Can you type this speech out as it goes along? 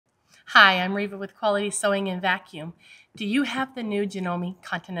Hi, I'm Reva with Quality Sewing and Vacuum. Do you have the new Janome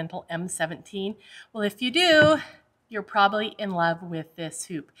Continental M17? Well, if you do, you're probably in love with this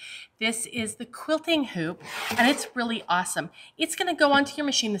hoop. This is the quilting hoop, and it's really awesome. It's going to go onto your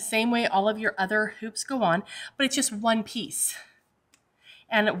machine the same way all of your other hoops go on, but it's just one piece.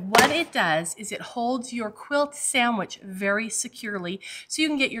 And what it does is it holds your quilt sandwich very securely so you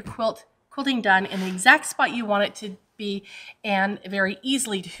can get your quilting done in the exact spot you want it to be and very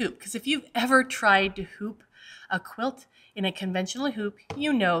easily to hoop. Because if you've ever tried to hoop a quilt in a conventional hoop,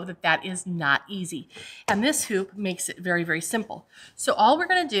 you know that that is not easy. And this hoop makes it very, very simple. So all we're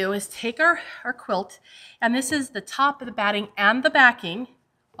going to do is take our quilt, and this is the top of the batting and the backing,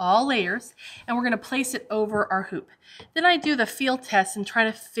 all layers, and we're going to place it over our hoop. Then I do the feel test and try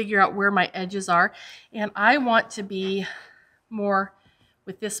to figure out where my edges are, and I want to be more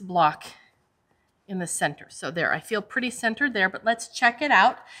with this block in the center. So there, I feel pretty centered there, but let's check it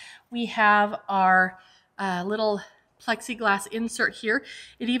out. We have our little plexiglass insert here.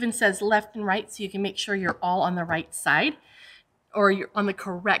 It even says left and right, so you can make sure you're all on the right side, or you're on the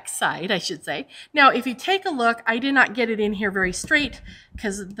correct side, I should say. Now, if you take a look, I did not get it in here very straight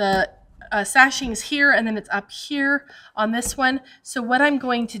because the sashing's here and then it's up here on this one. So what I'm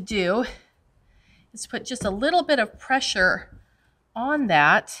going to do is put just a little bit of pressure on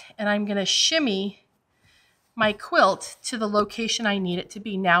that, and I'm going to shimmy my quilt to the location I need it to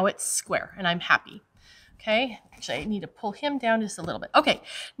be. Now it's square, and I'm happy. Okay, actually I need to pull him down just a little bit. Okay,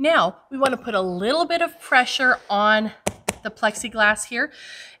 now we want to put a little bit of pressure on the plexiglass here,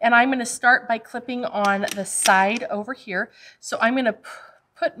 and I'm going to start by clipping on the side over here. So I'm going to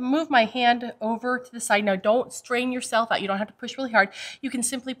move my hand over to the side. Now don't strain yourself out. You don't have to push really hard. You can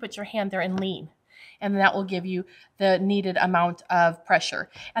simply put your hand there and lean, and that will give you the needed amount of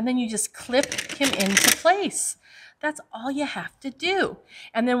pressure. And then you just clip him into place. That's all you have to do.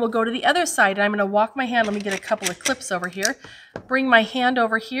 And then we'll go to the other side, and I'm gonna walk my hand. Let me get a couple of clips over here. Bring my hand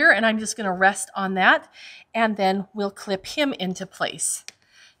over here, and I'm just gonna rest on that, and then we'll clip him into place.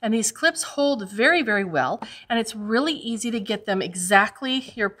 And these clips hold very, very well, and it's really easy to get them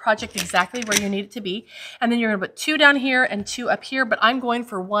exactly, your project exactly where you need it to be. And then you're gonna put 2 down here and 2 up here, but I'm going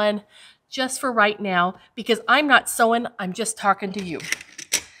for 1 just for right now because I'm not sewing, I'm just talking to you.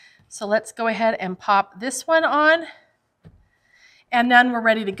 So let's go ahead and pop this one on, and then we're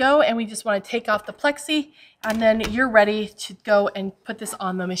ready to go, and we just want to take off the plexi, and then you're ready to go and put this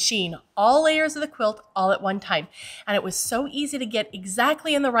on the machine. All layers of the quilt all at one time. And it was so easy to get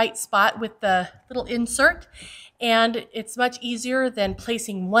exactly in the right spot with the little insert, and it's much easier than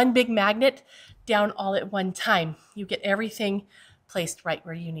placing one big magnet down all at one time. You get everything placed right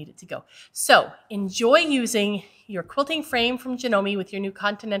where you need it to go. So enjoy using your quilting frame from Janome with your new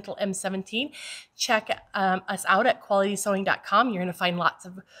Continental M17. Check us out at qualitysewing.com. You're going to find lots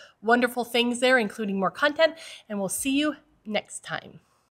of wonderful things there, including more content, and we'll see you next time.